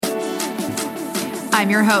I'm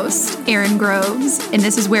your host, Erin Groves, and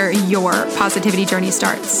this is where your positivity journey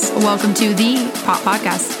starts. Welcome to the Pop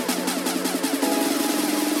Podcast.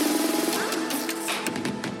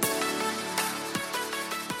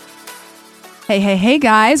 Hey,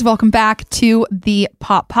 guys. Welcome back to the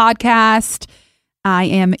Pop Podcast. I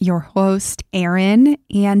am your host, Erin,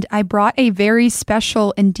 and I brought a very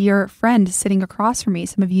special and dear friend sitting across from me.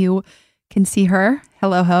 Some of you can see her.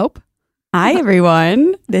 Hello, Hope. Hi,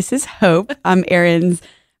 everyone. This is Hope. I'm Erin's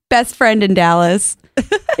best friend in Dallas,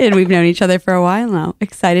 and we've known each other for a while now.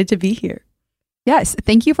 Excited to be here. Yes,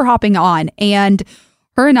 thank you for hopping on. And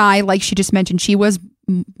her and I, like she just mentioned, she was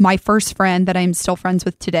my first friend that I'm still friends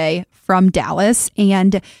with today from Dallas.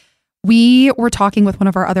 And we were talking with one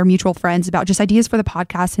of our other mutual friends about just ideas for the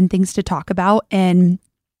podcast and things to talk about. And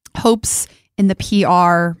Hope's in the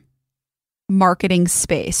PR marketing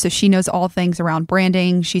space. So she knows all things around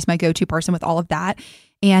branding. She's my go-to person with all of that.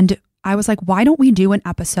 And I was like, why don't we do an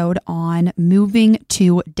episode on moving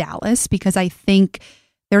to Dallas? Because I think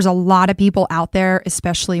there's a lot of people out there,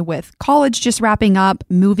 especially with college just wrapping up,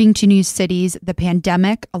 moving to new cities, the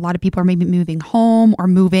pandemic. A lot of people are maybe moving home or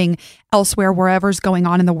moving elsewhere, wherever's going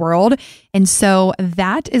on in the world. And so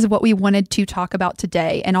that is what we wanted to talk about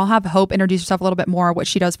today. And I'll have Hope introduce herself a little bit more, what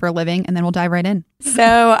she does for a living, and then we'll dive right in.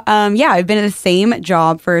 So, I've been at the same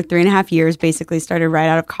job for 3.5 years, basically started right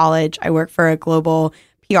out of college. I work for a global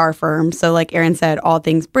PR firm. So like Erin said, all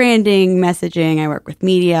things branding, messaging. I work with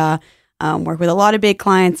media. Work with a lot of big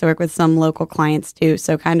clients. I work with some local clients too.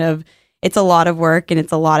 So it's a lot of work and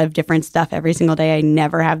it's a lot of different stuff every single day. I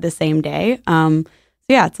never have the same day.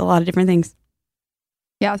 It's a lot of different things.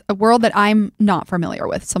 Yeah, a world that I'm not familiar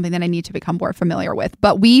with, something that I need to become more familiar with.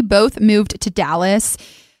 But we both moved to Dallas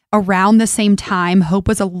around the same time. Hope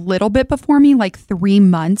was a little bit before me, like 3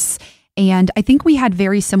 months. And I think we had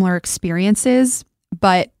very similar experiences,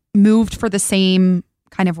 but moved for the same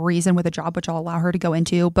kind of reason with a job, which I'll allow her to go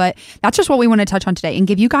into. But that's just what we want to touch on today and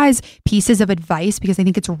give you guys pieces of advice, because I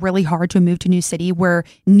think it's really hard to move to a new city where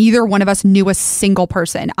neither one of us knew a single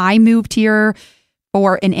person. I moved here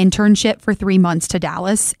for an internship for 3 months to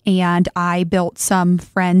Dallas, and I built some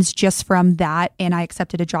friends just from that, and I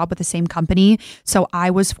accepted a job with the same company. So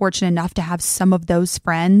I was fortunate enough to have some of those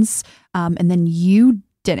friends. And then you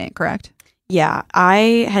didn't, correct? Yeah,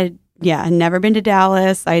 I had never been to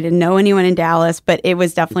Dallas. I didn't know anyone in Dallas, but it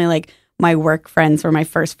was definitely like my work friends were my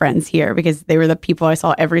first friends here because they were the people I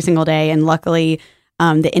saw every single day. And luckily,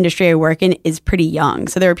 the industry I work in is pretty young.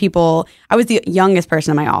 So there were people, I was the youngest person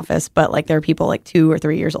in my office, but like there were people like 2 or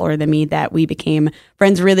 3 years older than me that we became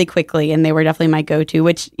friends really quickly. And they were definitely my go-to,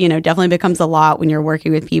 which, definitely becomes a lot when you're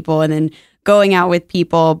working with people and then going out with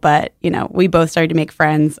people. But, we both started to make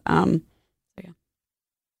friends. And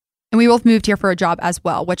we both moved here for a job as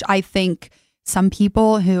well, which I think some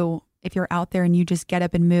people who, if you're out there and you just get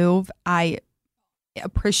up and move, I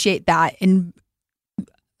appreciate that and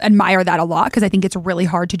admire that a lot, because I think it's really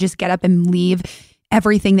hard to just get up and leave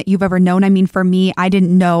everything that you've ever known. I mean, for me, I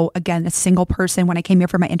didn't know, again, a single person when I came here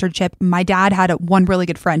for my internship. My dad had one really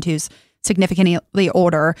good friend who's significantly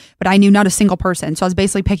older, but I knew not a single person. So I was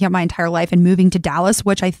basically picking up my entire life and moving to Dallas,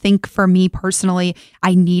 which I think for me personally,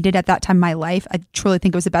 I needed at that time in my life. I truly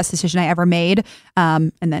think it was the best decision I ever made.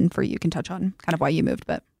 And then for you can touch on kind of why you moved.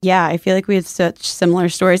 But yeah, I feel like we have such similar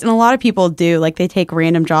stories. And a lot of people do, like they take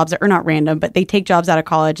random jobs, or not random, but they take jobs out of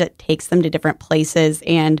college that takes them to different places.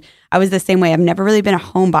 And I was the same way. I've never really been a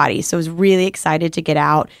homebody, so I was really excited to get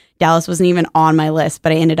out. Dallas wasn't even on my list,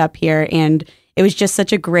 but I ended up here, and it was just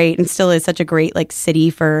such a great, and still is such a great like city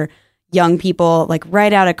for young people, like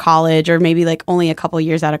right out of college, or maybe like only a couple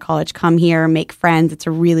years out of college, come here, make friends. It's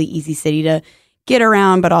a really easy city to get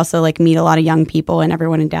around, but also like meet a lot of young people, and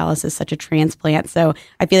everyone in Dallas is such a transplant. So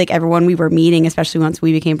I feel like everyone we were meeting, especially once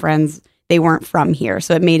we became friends, they weren't from here.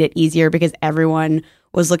 So it made it easier because everyone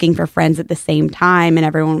was looking for friends at the same time, and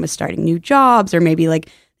everyone was starting new jobs, or maybe like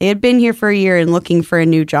they had been here for a year and looking for a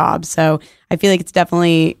new job. So I feel like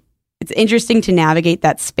it's interesting to navigate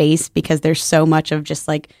that space because there's so much of just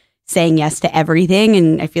like saying yes to everything.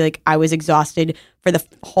 And I feel like I was exhausted for the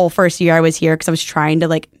whole first year I was here because I was trying to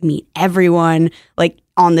like meet everyone like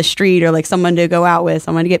on the street, or like someone to go out with,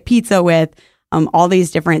 someone to get pizza with, all these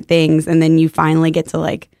different things. And then you finally get to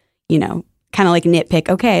like, kind of like nitpick,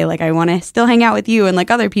 okay, like I want to still hang out with you, and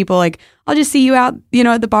like other people, like I'll just see you out,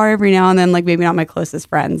 at the bar every now and then, like maybe not my closest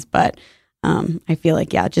friends, but I feel like,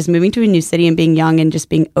 just moving to a new city and being young and just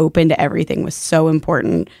being open to everything was so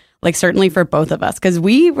important, like certainly for both of us, because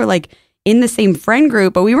we were like in the same friend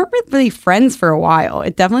group, but we weren't really friends for a while.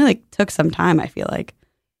 It definitely like took some time, I feel like.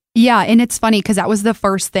 Yeah. And it's funny because that was the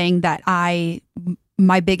first thing that I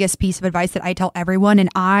my biggest piece of advice that I tell everyone. And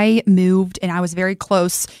I moved and I was very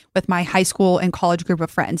close with my high school and college group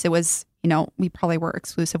of friends. It was, we probably were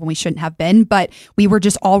exclusive when we shouldn't have been, but we were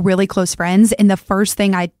just all really close friends. And the first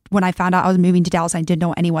thing when I found out I was moving to Dallas, I didn't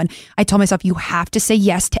know anyone. I told myself, you have to say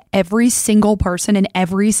yes to every single person and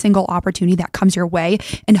every single opportunity that comes your way.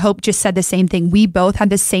 And Hope just said the same thing. We both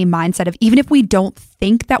had the same mindset of, even if we don't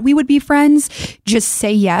think that we would be friends, just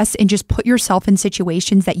say yes and just put yourself in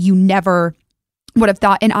situations that you never would have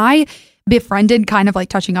thought. And I befriended, kind of like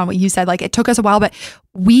touching on what you said, like it took us a while, but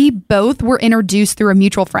we both were introduced through a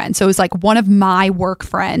mutual friend. So it was like one of my work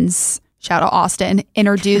friends, shout out Austin,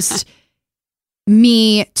 introduced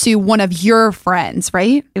me to one of your friends,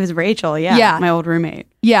 right? It was Rachel. Yeah. My old roommate.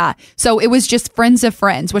 Yeah. So it was just friends of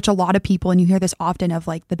friends, which a lot of people, and you hear this often of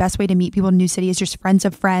like the best way to meet people in a new city is just friends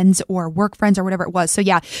of friends or work friends or whatever it was. So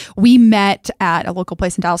yeah, we met at a local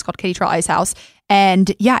place in Dallas called Katy Trail Ice House.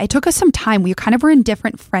 And yeah, it took us some time. We kind of were in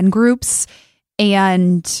different friend groups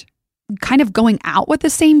and kind of going out with the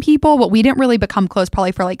same people, but we didn't really become close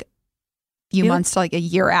probably for like few months to like a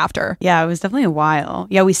year after. Yeah, it was definitely a while.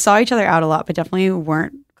 Yeah, we saw each other out a lot, but definitely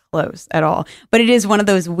weren't close at all. But it is one of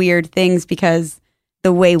those weird things because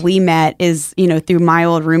the way we met is, through my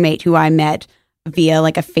old roommate who I met via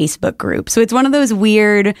like a Facebook group. So it's one of those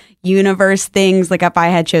weird universe things. Like if I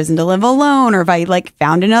had chosen to live alone or if I like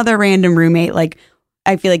found another random roommate, like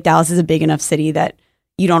I feel like Dallas is a big enough city that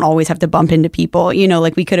you don't always have to bump into people,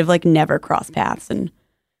 like we could have like never crossed paths and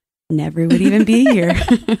never would even be here.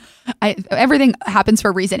 Everything happens for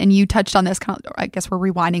a reason. And you touched on this I guess we're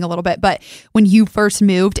rewinding a little bit, but when you first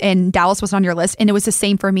moved and Dallas was on your list, and it was the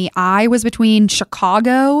same for me. I was between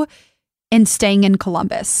Chicago and staying in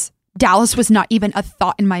Columbus. Dallas was not even a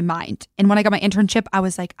thought in my mind. And when I got my internship, I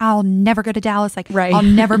was like, I'll never go to Dallas. Like, right. I'll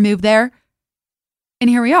never move there. And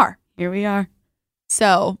here we are.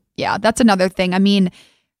 So yeah, that's another thing. I mean,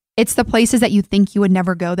 it's the places that you think you would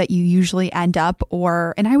never go that you usually end up,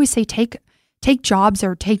 and I always say take jobs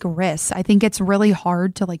or take risks. I think it's really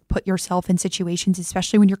hard to like put yourself in situations,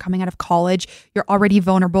 especially when you're coming out of college. You're already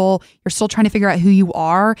vulnerable. You're still trying to figure out who you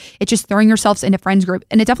are. It's just throwing yourselves into friends group.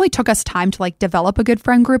 And it definitely took us time to like develop a good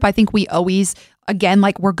friend group. I think we always, again,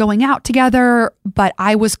 like we're going out together, but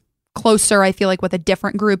I was closer, I feel like, with a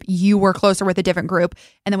different group. You were closer with a different group.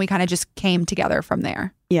 And then we kind of just came together from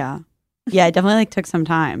there. Yeah. Yeah, it definitely like took some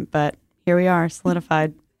time, but here we are,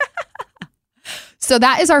 solidified. So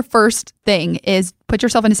that is our first thing, is put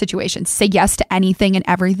yourself in a situation. Say yes to anything and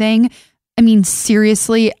everything. I mean,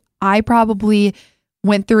 seriously, I probably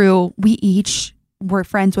we each were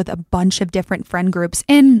friends with a bunch of different friend groups.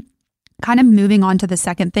 And kind of moving on to the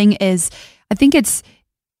second thing is, I think it's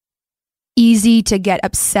easy to get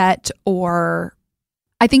upset, or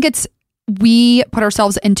I think we put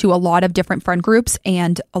ourselves into a lot of different friend groups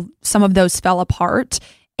and some of those fell apart.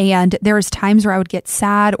 And there was times where I would get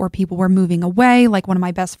sad or people were moving away. Like one of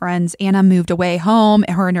my best friends, Anna, moved away home,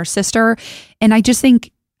 her and her sister. And I just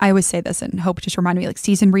think, I always say this, and Hope just reminded me, like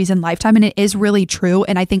season, reason, lifetime. And it is really true.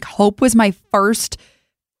 And I think Hope was my first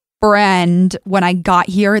friend when I got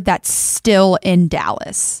here that's still in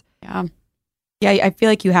Dallas. Yeah. Yeah, I feel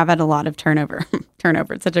like you have had a lot of turnover.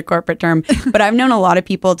 Turnover, it's such a corporate term. But I've known a lot of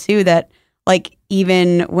people too that like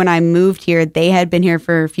even when I moved here, they had been here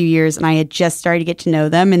for a few years and I had just started to get to know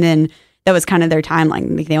them. And then that was kind of their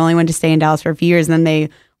timeline. Like they only wanted to stay in Dallas for a few years and then they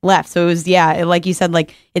left. So it was, like you said,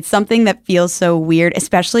 like it's something that feels so weird,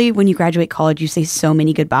 especially when you graduate college, you say so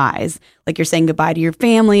many goodbyes. Like you're saying goodbye to your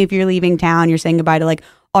family if you're leaving town. You're saying goodbye to like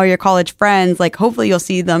all your college friends. Like hopefully you'll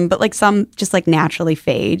see them, but like some just like naturally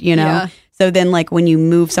fade, Yeah. So then like when you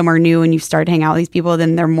move somewhere new and you start to hang out with these people,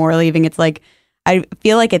 then they're more leaving. It's like, I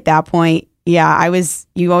feel like at that point, you always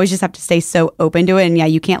just have to stay so open to it.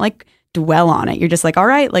 And you can't like dwell on it. You're just like, all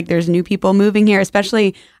right, like there's new people moving here,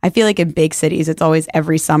 especially I feel like in big cities, it's always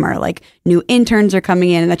every summer, like new interns are coming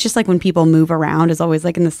in. And that's just like when people move around is always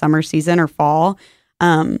like in the summer season or fall.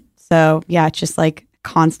 So yeah, it's just like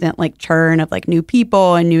constant like churn of like new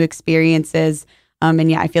people and new experiences.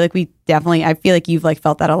 And I feel like I feel like you've like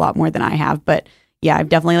felt that a lot more than I have. But yeah, I've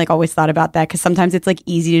definitely like always thought about that because sometimes it's like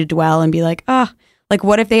easy to dwell and be like, like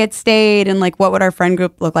what if they had stayed and like what would our friend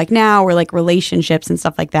group look like now, or like relationships and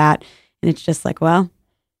stuff like that. And it's just like, well,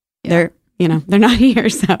 they're not here,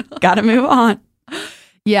 so gotta move on.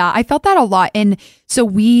 Yeah, I felt that a lot. And so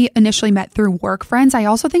we initially met through work friends. I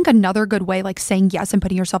also think another good way, like saying yes and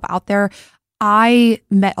putting yourself out there, I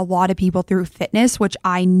met a lot of people through fitness, which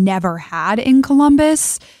I never had in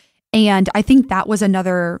Columbus. And I think that was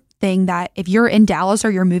another thing that if you're in Dallas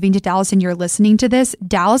or you're moving to Dallas and you're listening to this,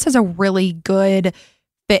 Dallas has a really good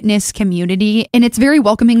fitness community, and it's very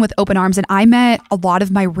welcoming with open arms. And I met a lot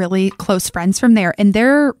of my really close friends from there, and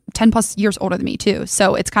they're 10 plus years older than me too.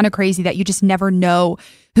 So it's kind of crazy that you just never know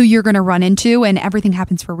who you're going to run into, and everything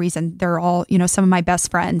happens for a reason. They're all, some of my best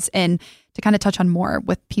friends. And to kind of touch on more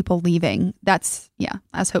with people leaving, that's,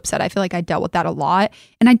 as Hope said, I feel like I dealt with that a lot.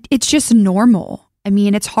 And it's just normal. I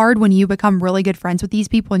mean, it's hard when you become really good friends with these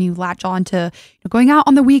people and you latch on to going out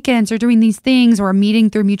on the weekends or doing these things or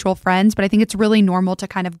meeting through mutual friends. But I think it's really normal to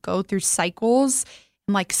kind of go through cycles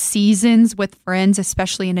and like seasons with friends,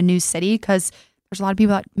 especially in a new city, because there's a lot of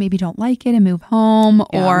people that maybe don't like it and move home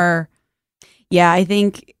or. Yeah, I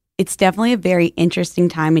think it's definitely a very interesting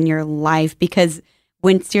time in your life because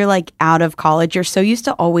once you're like out of college, you're so used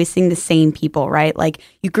to always seeing the same people, right? Like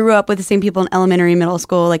you grew up with the same people in elementary, middle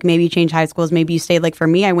school, like maybe you changed high schools, maybe you stayed. Like for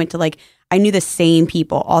me, I knew the same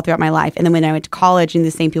people all throughout my life. And then when I went to college, I knew the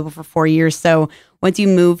same people for 4 years. So once you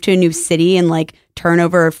move to a new city and like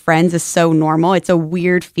turnover of friends is so normal, it's a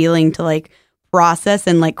weird feeling to like process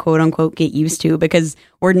and like quote unquote get used to, because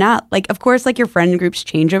we're not like, of course, like your friend groups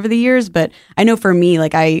change over the years, but I know for me,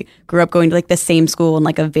 like I grew up going to like the same school in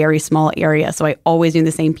like a very small area, so I always knew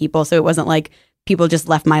the same people. So it wasn't like people just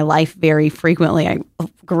left my life very frequently. I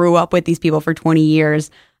grew up with these people for 20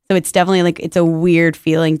 years, so it's definitely like it's a weird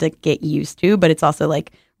feeling to get used to, but it's also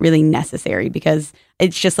like really necessary because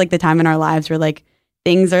it's just like the time in our lives where like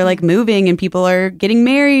things are like moving and people are getting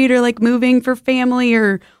married or like moving for family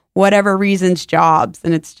or whatever reasons, jobs.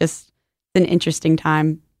 And it's just an interesting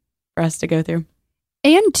time for us to go through.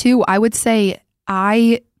 And two, I would say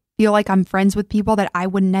I feel like I'm friends with people that I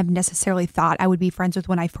wouldn't have necessarily thought I would be friends with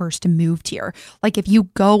when I first moved here. Like if you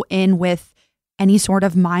go in with any sort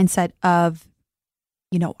of mindset of,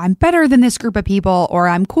 I'm better than this group of people or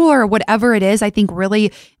I'm cooler or whatever it is, I think really,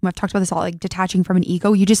 and I've talked about this all, like detaching from an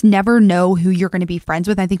ego, you just never know who you're going to be friends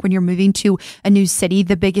with. I think when you're moving to a new city,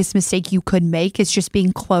 the biggest mistake you could make is just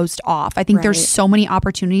being closed off. I think there's so many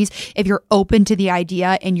opportunities if you're open to the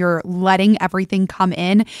idea and you're letting everything come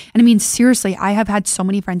in. And I mean, seriously, I have had so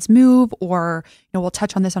many friends move or, we'll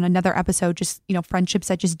touch on this on another episode, just, friendships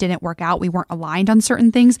that just didn't work out. We weren't aligned on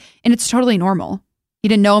certain things, and it's totally normal. You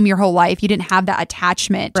didn't know them your whole life. You didn't have that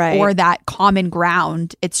attachment or that common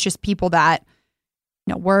ground. It's just people that,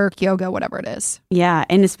 work, yoga, whatever it is. Yeah.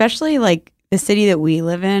 And especially like the city that we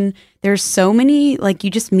live in, there's so many, like you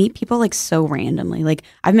just meet people like so randomly. Like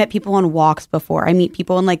I've met people on walks before. I meet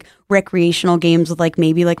people in like recreational games with like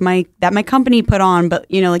maybe like my company put on, but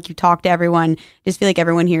like you talk to everyone. I just feel like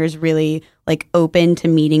everyone here is really like open to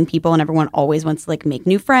meeting people and everyone always wants to like make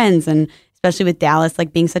new friends. And especially with Dallas,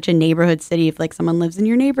 like being such a neighborhood city, if like someone lives in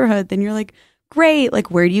your neighborhood, then you're like, great, like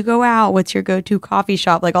where do you go out? What's your go-to coffee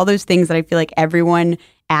shop? Like all those things that I feel like everyone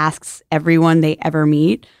asks everyone they ever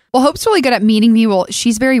meet. Well, Hope's really good at meeting people.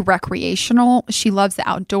 She's very recreational. She loves the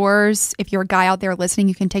outdoors. If you're a guy out there listening,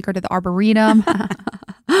 you can take her to the Arboretum.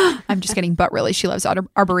 I'm just kidding, but really, she loves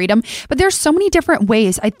Arboretum. But there's so many different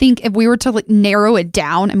ways. I think if we were to like narrow it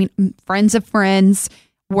down, I mean, friends of friends,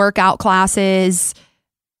 workout classes,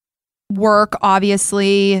 work,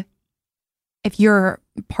 obviously. If you're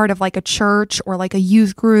part of like a church or like a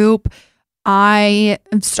youth group, I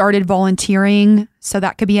started volunteering, so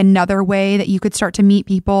that could be another way that you could start to meet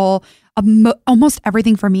people. Almost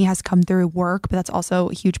everything for me has come through work, but that's also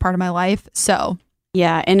a huge part of my life. So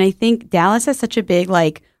yeah, and I think Dallas has such a big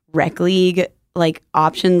like rec league like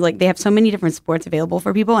options. Like they have so many different sports available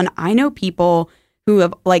for people, and I know people who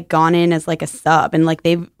have like gone in as like a sub, and like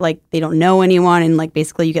they don't know anyone, and like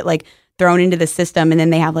basically you get like thrown into the system, and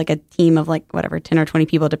then they have like a team of like whatever 10 or 20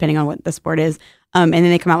 people depending on what the sport is, and then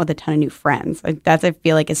they come out with a ton of new friends. Like that's, I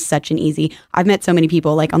feel like, is such an easy. I've met so many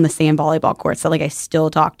people like on the sand volleyball courts that like I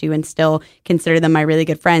still talk to and still consider them my really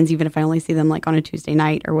good friends, even if I only see them like on a Tuesday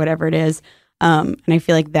night or whatever it is. And I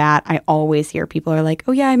feel like that I always hear people are like,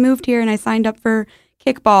 oh yeah, I moved here and I signed up for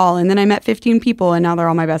kickball and then I met 15 people and now they're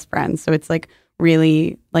all my best friends. So it's like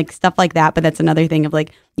really like stuff like that. But that's another thing of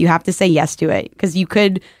like, you have to say yes to it, because you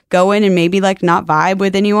could go in and maybe like not vibe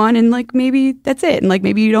with anyone and like maybe that's it. And like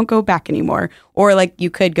maybe you don't go back anymore. Or like you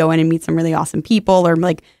could go in and meet some really awesome people, or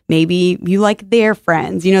like maybe you like their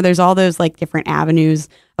friends. There's all those like different avenues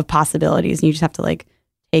of possibilities, and you just have to like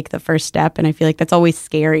take the first step. And I feel like that's always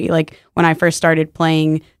scary. Like when I first started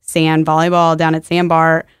playing sand volleyball down at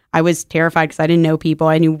Sandbar, I was terrified because I didn't know people.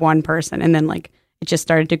 I knew one person, and then like it just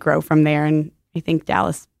started to grow from there. And I think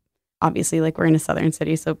Dallas, obviously, like we're in a southern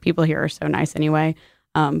city, so people here are so nice anyway.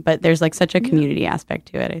 But there's like such a community aspect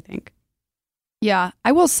to it, I think. Yeah,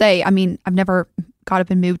 I will say, I mean, I've never got up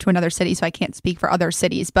and moved to another city, so I can't speak for other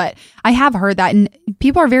cities, but I have heard that, and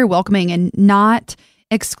people are very welcoming and not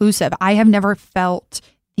exclusive. I have never felt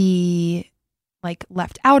the like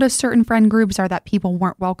left out of certain friend groups or that people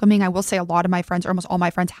weren't welcoming. I will say a lot of my friends, or almost all my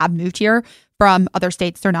friends, have moved here from other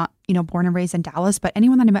states. They're not, born and raised in Dallas, but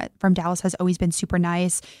anyone that I met from Dallas has always been super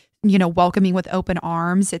nice, welcoming with open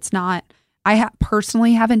arms. It's not,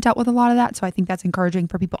 personally haven't dealt with a lot of that. So I think that's encouraging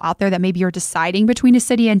for people out there that maybe you're deciding between a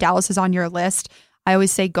city and Dallas is on your list. I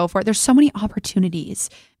always say go for it. There's so many opportunities.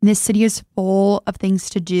 And this city is full of things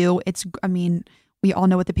to do. We all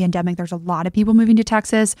know with the pandemic, there's a lot of people moving to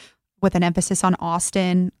Texas with an emphasis on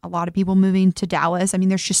Austin, a lot of people moving to Dallas.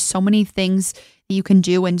 There's just so many things that you can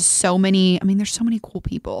do and there's so many cool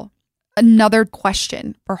people. Another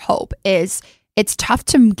question for Hope is, it's tough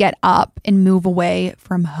to get up and move away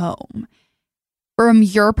from home. From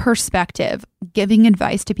your perspective, giving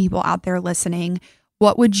advice to people out there listening,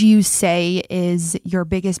 what would you say is your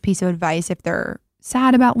biggest piece of advice if they're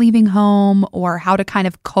sad about leaving home, or how to kind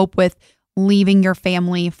of cope with leaving your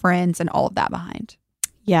family, friends, and all of that behind?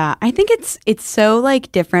 Yeah, I think it's so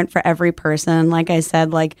like different for every person. Like I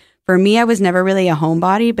said, like for me, I was never really a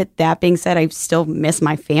homebody, but that being said, I still miss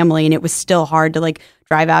my family, and it was still hard to like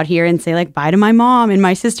drive out here and say like bye to my mom and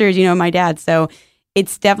my sisters, my dad. So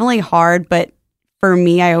it's definitely hard, but for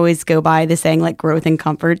me, I always go by the saying like growth and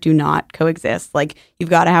comfort do not coexist. Like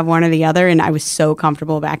you've got to have one or the other. And I was so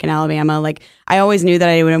comfortable back in Alabama. Like I always knew that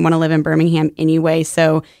I wouldn't want to live in Birmingham anyway.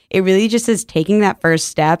 So it really just is taking that first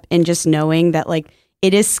step and just knowing that like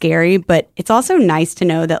it is scary, but it's also nice to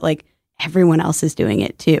know that like everyone else is doing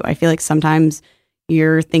it too. I feel like sometimes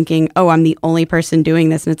you're thinking, oh, I'm the only person doing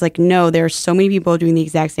this. And it's like, no, there are so many people doing the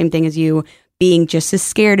exact same thing as you, being just as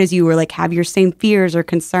scared as you, or like have your same fears or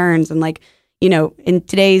concerns. And like, in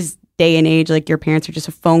today's day and age, like your parents are just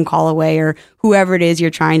a phone call away, or whoever it is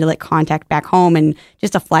you're trying to like contact back home, and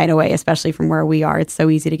just a flight away, especially from where we are. It's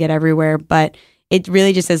so easy to get everywhere. But it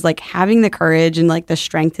really just is like having the courage and like the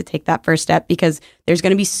strength to take that first step, because there's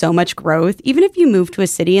going to be so much growth. Even if you move to a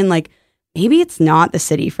city and like maybe it's not the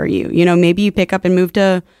city for you, maybe you pick up and move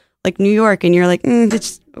to like New York and you're like,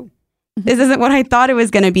 this isn't what I thought it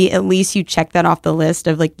was going to be. At least you check that off the list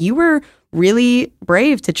of like, you were really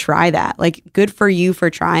brave to try that. Like, good for you for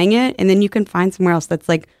trying it. And then you can find somewhere else that's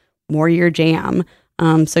like more your jam.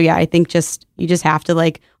 So yeah, I think you just have to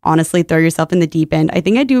like honestly throw yourself in the deep end. I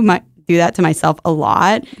think I do that to myself a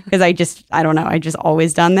lot, because I don't know, I just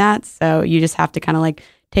always done that. So you just have to kind of like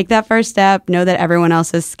take that first step, know that everyone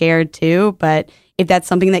else is scared too. But if that's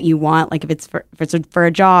something that you want, like if it's for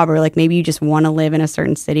a job, or like maybe you just want to live in a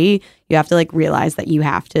certain city, you have to like realize that you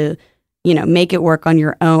have to make it work on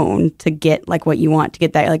your own to get like what you want, to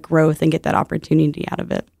get that like growth and get that opportunity out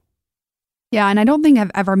of it. Yeah. And I don't think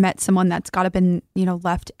I've ever met someone that's got up and,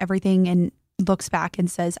 left everything and looks back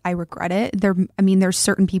and says, I regret it. There's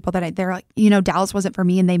certain people that they're like, Dallas wasn't for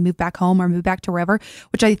me, and they move back home or move back to wherever,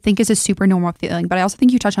 which I think is a super normal feeling. But I also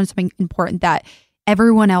think you touched on something important, that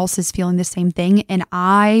everyone else is feeling the same thing. And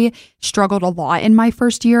I struggled a lot in my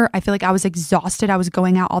first year. I feel like I was exhausted. I was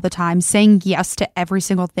going out all the time. Saying yes to every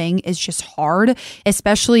single thing is just hard,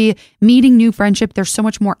 especially meeting new friendship. There's so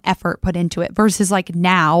much more effort put into it versus like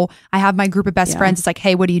now I have my group of best friends. It's like,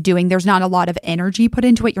 hey, what are you doing? There's not a lot of energy put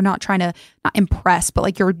into it. You're not trying to not impress, but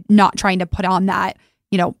like you're not trying to put on that,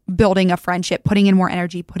 building a friendship, putting in more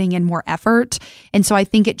energy, putting in more effort. And so I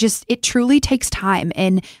think it truly takes time.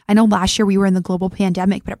 And I know last year we were in the global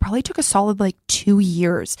pandemic, but it probably took a solid like 2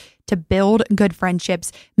 years to build good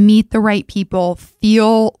friendships, meet the right people,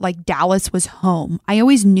 feel like Dallas was home. I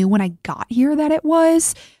always knew when I got here that it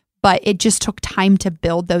was, but it just took time to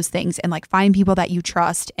build those things and like find people that you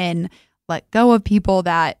trust and let go of people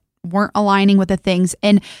that weren't aligning with the things.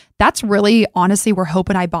 And that's really honestly where Hope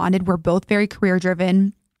and I bonded. We're both very career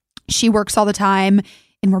driven. She works all the time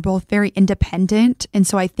and we're both very independent. And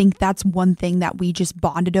so I think that's one thing that we just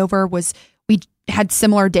bonded over, was we had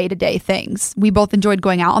similar day-to-day things. We both enjoyed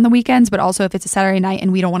going out on the weekends, but also if it's a Saturday night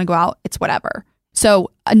and we don't want to go out, it's whatever.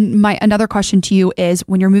 So another question to you is,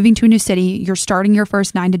 when you're moving to a new city, you're starting your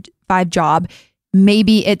first 9 to 5 job.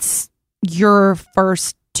 Maybe it's your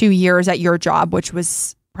first 2 years at your job, which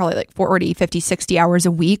was probably like 40, 50, 60 hours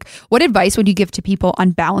a week. What advice would you give to people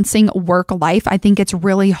on balancing work life? I think it's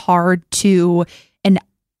really hard to, and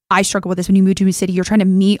I struggle with this, when you move to a city, you're trying to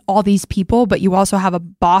meet all these people, but you also have a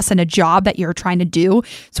boss and a job that you're trying to do.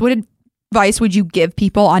 So what advice would you give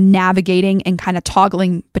people on navigating and kind of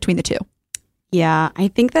toggling between the two? Yeah, I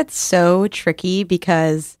think that's so tricky,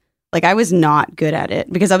 because like I was not good at it,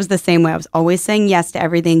 because I was the same way. I was always saying yes to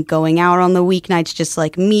everything, going out on the weeknights, just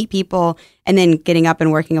like meet people, and then getting up and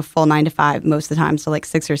working a full 9 to 5 most of the time. So like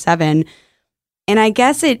 6 or 7. And I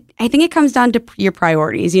guess I think it comes down to your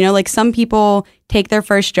priorities. Like some people take their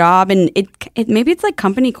first job and it maybe it's like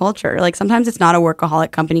company culture. Like sometimes it's not a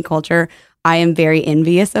workaholic company culture. I am very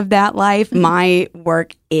envious of that life. My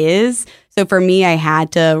work is. So for me, I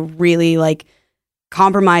had to really like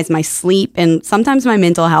compromise my sleep and sometimes my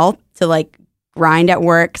mental health to like grind at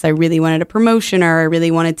work because I really wanted a promotion or I really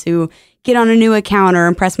wanted to get on a new account or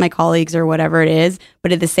impress my colleagues or whatever it is.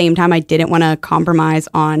 But at the same time, I didn't want to compromise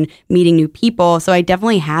on meeting new people. So I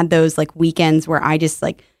definitely had those like weekends where I just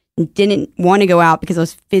like didn't want to go out because I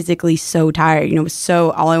was physically so tired. You know, it was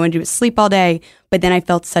so, all I wanted to do was sleep all day. But then I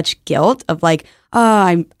felt such guilt of like,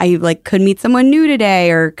 oh, I like could meet someone new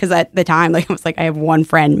today, or because at the time, like I was like, I have one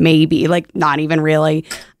friend, maybe, like not even really.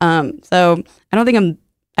 So I don't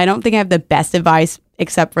think I have the best advice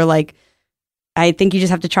except for like, I think you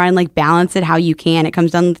just have to try and like balance it how you can. It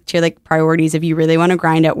comes down to like priorities. If you really want to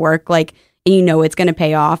grind at work, like, and you know it's going to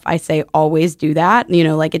pay off, I say always do that. You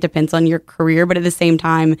know, like it depends on your career, but at the same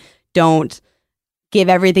time, don't give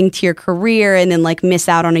everything to your career and then like miss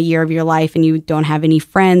out on a year of your life and you don't have any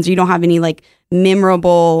friends, or you don't have any like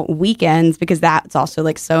memorable weekends, because that's also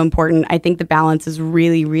like so important. I think the balance is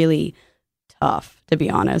really, really tough, to be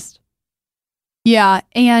honest. Yeah.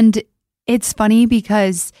 And it's funny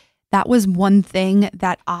because that was one thing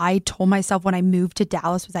that I told myself when I moved to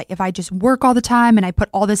Dallas, was that if I just work all the time and I put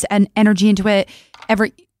all this energy into it,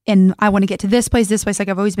 and I want to get to this place, like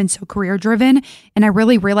I've always been so career driven. And I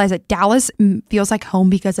really realized that Dallas feels like home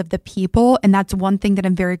because of the people. And that's one thing that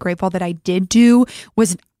I'm very grateful that I did do,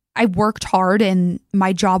 was I worked hard and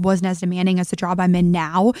my job wasn't as demanding as the job I'm in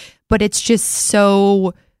now. But it's just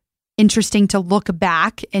so interesting to look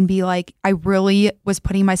back and be like, I really was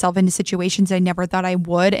putting myself into situations I never thought I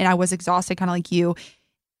would. And I was exhausted, kind of like you.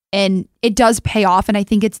 And it does pay off. And I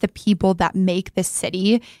think it's the people that make this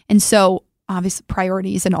city. And so obviously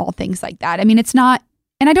priorities and all things like that. I mean, it's not,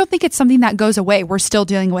 and I don't think it's something that goes away. We're still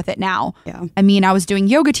dealing with it now. Yeah. I mean, I was doing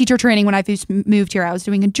yoga teacher training when I first moved here. I was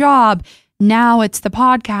doing a job. Now it's the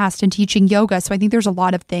podcast and teaching yoga. So I think there's a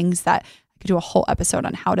lot of things that I could do a whole episode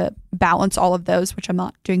on how to balance all of those, which I'm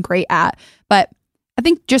not doing great at. But I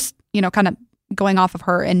think just, you know, kind of going off of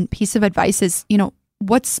her, and piece of advice is, you know,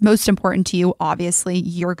 what's most important to you? Obviously,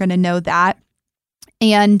 you're going to know that.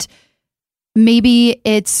 And maybe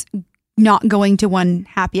it's not going to one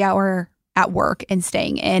happy hour at work and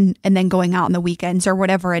staying in and then going out on the weekends or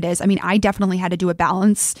whatever it is. I mean, I definitely had to do a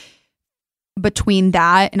balance between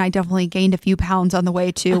that, and I definitely gained a few pounds on the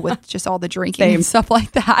way too with just all the drinking and stuff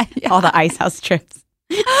like that. Yeah. All the ice house trips.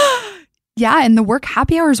 Yeah, and the work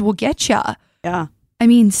happy hours will get you. Yeah. I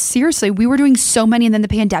mean, seriously, we were doing so many, and then the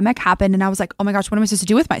pandemic happened, and I was like, oh my gosh, what am I supposed to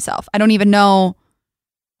do with myself? I don't even know.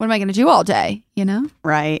 What am I going to do all day, you know?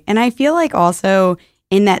 Right. And I feel like also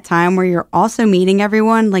in that time where you're also meeting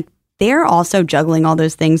everyone, like they're also juggling all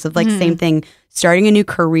those things of like same thing, starting a new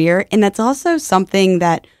career. And that's also something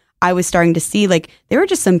that I was starting to see. Like there were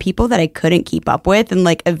just some people that I couldn't keep up with. And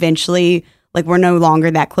like eventually, like we're no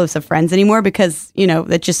longer that close of friends anymore because, you know,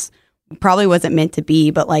 that just probably wasn't meant to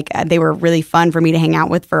be. But like they were really fun for me to hang out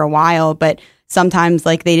with for a while. But sometimes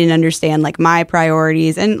like they didn't understand like my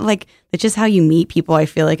priorities, and like it's just how you meet people. I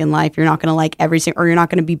feel like in life, you're not going to like every single, or you're not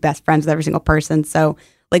going to be best friends with every single person. So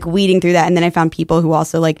like weeding through that. And then I found people who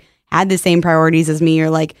also like had the same priorities as me, or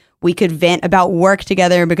like we could vent about work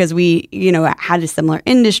together because we, you know, had a similar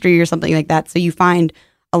industry or something like that. So you find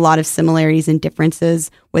a lot of similarities and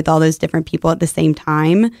differences with all those different people at the same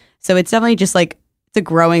time. So it's definitely just like, it's a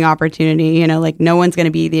growing opportunity, you know, like no one's going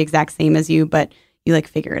to be the exact same as you, but you like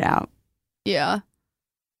figure it out. Yeah.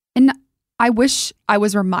 And I wish I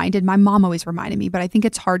was reminded, my mom always reminded me, but I think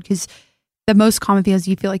it's hard because the most common thing is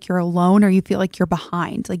you feel like you're alone or you feel like you're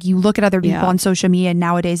behind. Like you look at other people on social media, and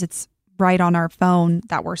nowadays it's right on our phone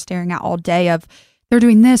that we're staring at all day of they're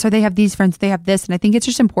doing this, or they have these friends, they have this. And I think it's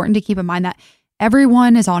just important to keep in mind that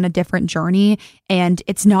everyone is on a different journey, and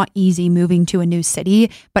it's not easy moving to a new city.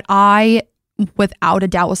 But I, without a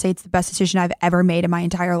doubt, will say it's the best decision I've ever made in my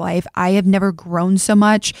entire life. I have never grown so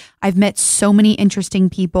much. I've met so many interesting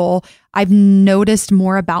people. I've noticed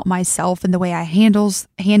more about myself and the way I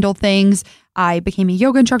handle things. I became a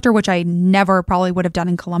yoga instructor, which I never probably would have done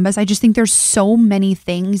in Columbus. I just think there's so many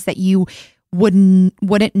things that you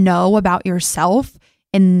wouldn't know about yourself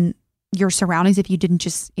and your surroundings if you didn't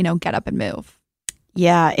just, you know, get up and move.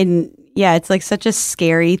 Yeah. And yeah, it's like such a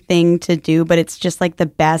scary thing to do, but it's just like the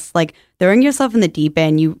best, like throwing yourself in the deep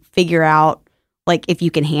end, you figure out like if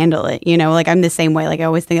you can handle it, you know, like I'm the same way. Like I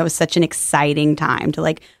always think that was such an exciting time to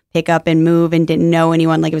like pick up and move and didn't know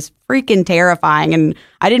anyone. Like it was freaking terrifying. And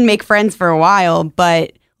I didn't make friends for a while,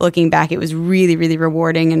 but looking back, it was really, really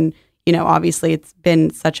rewarding. And, you know, obviously it's been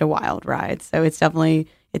such a wild ride. So it's definitely,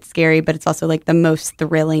 it's scary, but it's also like the most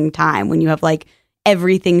thrilling time when you have like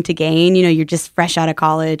everything to gain. You know, you're just fresh out of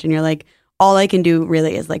college and you're like all I can do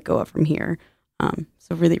really is like go up from here.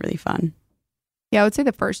 So really, really fun. Yeah, I would say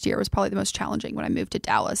the first year was probably the most challenging when I moved to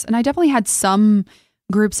Dallas. And I definitely had some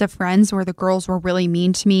groups of friends where the girls were really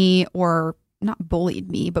mean to me or not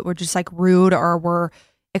bullied me, but were just like rude or were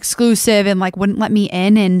exclusive and like wouldn't let me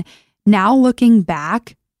in. And now looking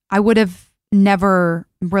back, I would have never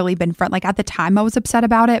really been friend. Like at the time I was upset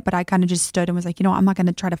about it, but I kind of just stood and was like, I'm not going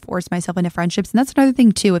to try to force myself into friendships. And that's another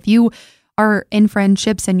thing too. If you are in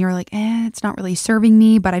friendships and you're like, it's not really serving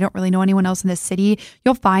me, but I don't really know anyone else in this city,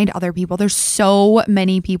 you'll find other people. There's so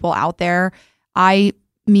many people out there. I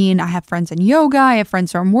have friends in yoga, I have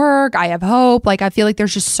friends from work, I have hope. Like I feel like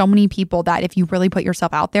there's just so many people that if you really put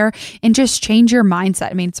yourself out there and just change your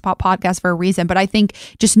mindset. I mean, it's a podcast for a reason, but I think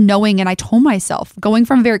just knowing, and I told myself going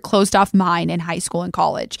from a very closed off mind in high school and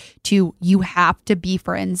college to you have to be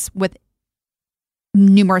friends with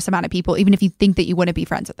numerous amount of people, even if you think that you wouldn't be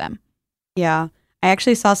friends with them. Yeah. I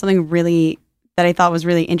actually saw something really that I thought was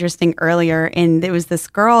really interesting earlier. And it was this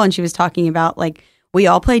girl and she was talking about like, we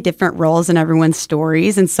all play different roles in everyone's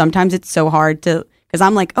stories. And sometimes it's so hard to, because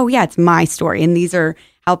I'm like, oh yeah, it's my story. And these are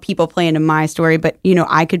how people play into my story. But,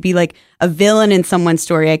 I could be like a villain in someone's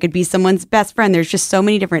story. I could be someone's best friend. There's just so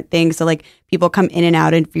many different things. So like people come in and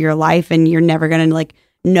out of your life and you're never going to like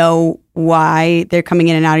know why they're coming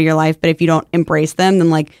in and out of your life. But if you don't embrace them, then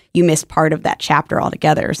like you missed part of that chapter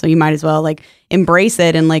altogether. So you might as well like embrace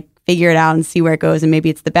it and like figure it out and see where it goes. And maybe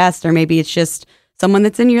it's the best, or maybe it's just someone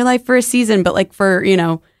that's in your life for a season, but like for,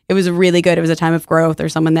 it was really good. It was a time of growth, or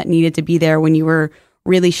someone that needed to be there when you were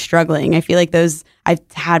really struggling. I feel like I've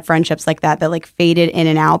had friendships like that like faded in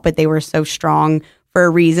and out, but they were so strong for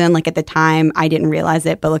a reason. Like at the time I didn't realize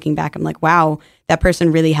it, but looking back, I'm like, wow, that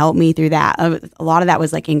person really helped me through that. A lot of that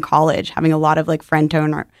was like in college, having a lot of like friend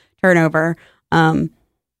turnover.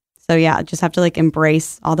 So yeah, just have to like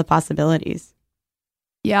embrace all the possibilities.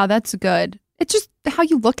 Yeah, that's good. It's just how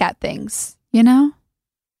you look at things.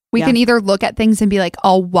 We can either look at things and be like,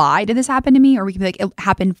 oh, why did this happen to me? Or we can be like, it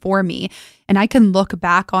happened for me. And I can look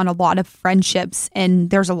back on a lot of friendships and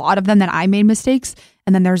there's a lot of them that I made mistakes.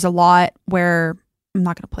 And then there's a lot where I'm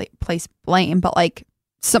not going to place blame, but like,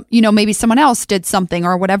 maybe someone else did something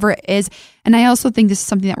or whatever it is. And I also think this is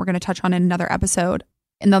something that we're going to touch on in another episode.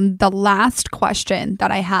 And then the last question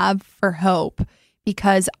that I have for Hope,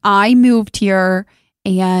 because I moved here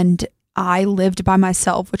and I lived by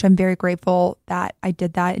myself, which I'm very grateful that I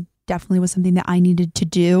did that. It definitely was something that I needed to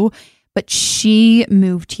do. But she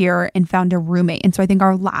moved here and found a roommate. And so I think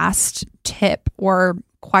our last tip or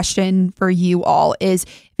question for you all is,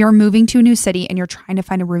 if you're moving to a new city and you're trying to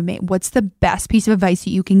find a roommate, what's the best piece of advice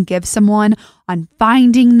that you can give someone on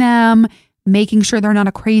finding them, making sure they're not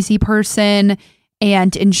a crazy person,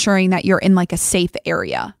 and ensuring that you're in like a safe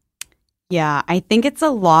area? Yeah, I think it's a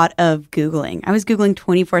lot of Googling. I was Googling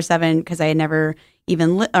 24/7 because I had never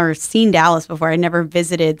even seen Dallas before. I never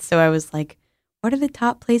visited. So I was like, what are the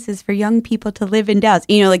top places for young people to live in Dallas?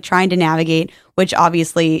 Like trying to navigate, which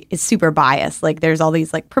obviously is super biased. Like there's all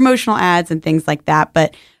these like promotional ads and things like that.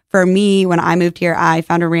 But for me, when I moved here, I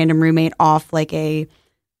found a random roommate off like a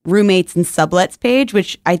roommates and sublets page,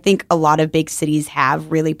 which I think a lot of big cities have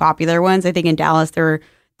really popular ones. I think in Dallas, there were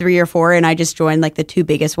 3 or 4, and I just joined like the 2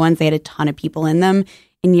 biggest ones. They had a ton of people in them.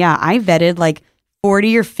 And yeah, I vetted like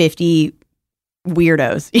 40 or 50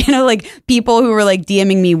 weirdos, like people who were like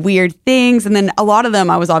DMing me weird things. And then a lot of them,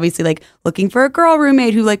 I was obviously like looking for a girl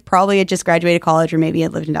roommate who like probably had just graduated college or maybe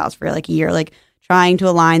had lived in Dallas for like a year, like trying to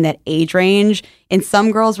align that age range. And some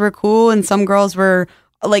girls were cool and some girls were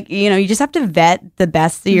like, you just have to vet the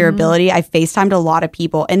best of your ability. I FaceTimed a lot of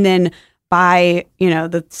people. And then by,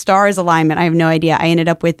 the stars alignment, I have no idea. I ended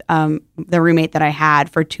up with the roommate that I had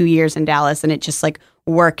for 2 years in Dallas, and it just like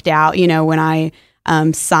worked out. When I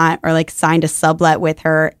signed a sublet with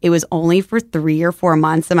her, it was only for 3 or 4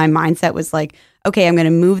 months, and my mindset was like, okay, I'm going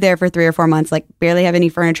to move there for 3 or 4 months, like barely have any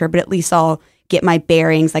furniture, but at least I'll get my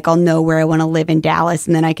bearings. Like I'll know where I want to live in Dallas,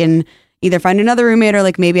 and then I can either find another roommate or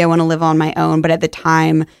like maybe I want to live on my own. But at the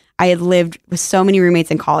time, I had lived with so many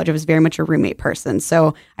roommates in college. I was very much a roommate person.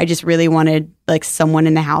 So I just really wanted like someone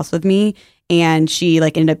in the house with me. And she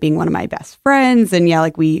like ended up being one of my best friends. And yeah,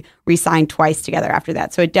 like we re-signed twice together after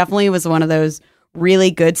that. So it definitely was one of those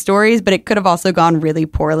really good stories, but it could have also gone really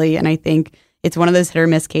poorly. And I think it's one of those hit or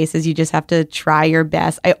miss cases. You just have to try your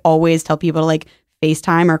best. I always tell people to like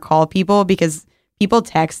FaceTime or call people, because people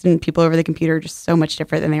text and people over the computer are just so much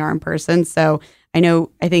different than they are in person. So I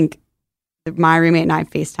think my roommate and I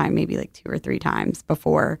FaceTime maybe like 2 or 3 times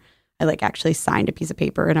before I like actually signed a piece of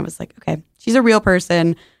paper. And I was like, okay, she's a real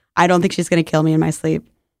person. I don't think she's going to kill me in my sleep.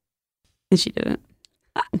 And she didn't.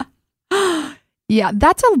 Yeah,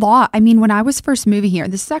 that's a lot. I mean, when I was first moving here,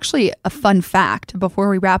 this is actually a fun fact before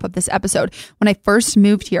we wrap up this episode. When I first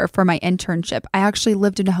moved here for my internship, I actually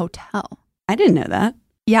lived in a hotel. I didn't know that.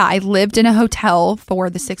 Yeah, I lived in a hotel for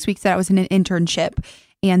the 6 weeks that I was in an internship.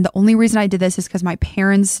 And the only reason I did this is because my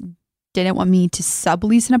parents didn't want me to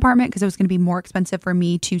sublease an apartment because it was going to be more expensive for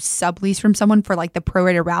me to sublease from someone for like the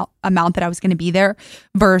prorated amount that I was going to be there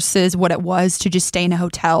versus what it was to just stay in a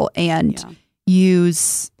hotel and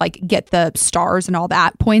use like get the stars and all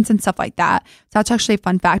that points and stuff like that. So that's actually a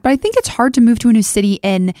fun fact. But I think it's hard to move to a new city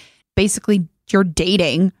and basically you're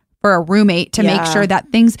dating for a roommate to make sure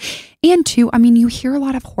that things, and two, I mean, you hear a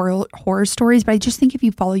lot of horror stories, but I just think if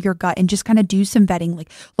you follow your gut and just kind of do some vetting,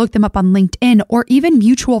 like look them up on LinkedIn or even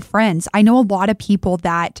mutual friends. I know a lot of people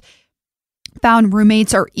that found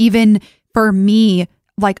roommates, or even for me,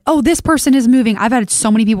 like, oh, this person is moving. I've had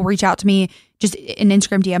so many people reach out to me just in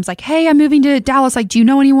Instagram DMs like, hey, I'm moving to Dallas. Like, do you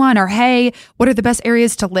know anyone? Or, hey, what are the best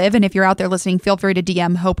areas to live? And if you're out there listening, feel free to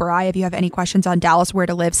DM Hope or I if you have any questions on Dallas, where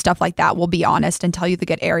to live, stuff like that. We'll be honest and tell you the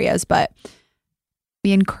good areas. But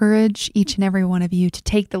we encourage each and every one of you to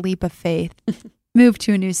take the leap of faith, move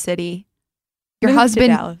to a new city. Your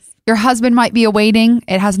husband might be awaiting.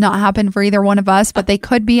 It has not happened for either one of us, but they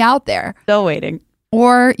could be out there. Still waiting.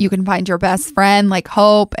 Or you can find your best friend like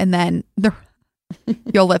Hope, and then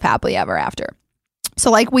you'll live happily ever after. So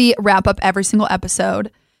like we wrap up every single episode,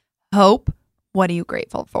 Hope, what are you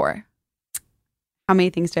grateful for? How many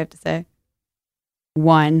things do I have to say?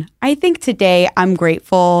 One, I think today I'm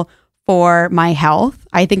grateful for my health.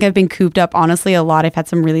 I think I've been cooped up, honestly, a lot. I've had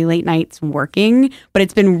some really late nights working, but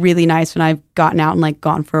it's been really nice when I've gotten out and like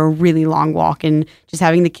gone for a really long walk and just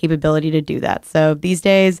having the capability to do that. So these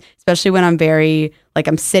days, especially when I'm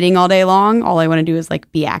I'm sitting all day long, all I want to do is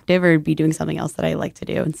like be active or be doing something else that I like to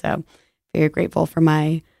do. And so very grateful for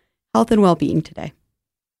my health and well-being today.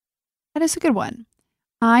 That is a good one.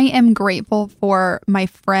 I am grateful for my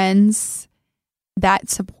friends that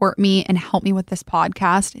support me and help me with this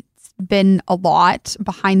podcast. It's been a lot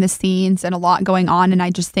behind the scenes and a lot going on. And I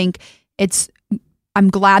just think I'm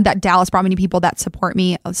glad that Dallas brought many people that support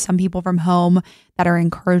me, some people from home that are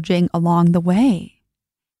encouraging along the way.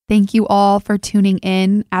 Thank you all for tuning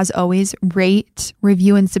in. As always, rate,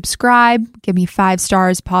 review, and subscribe. Give me 5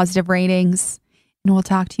 stars, positive ratings, and we'll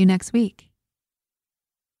talk to you next week.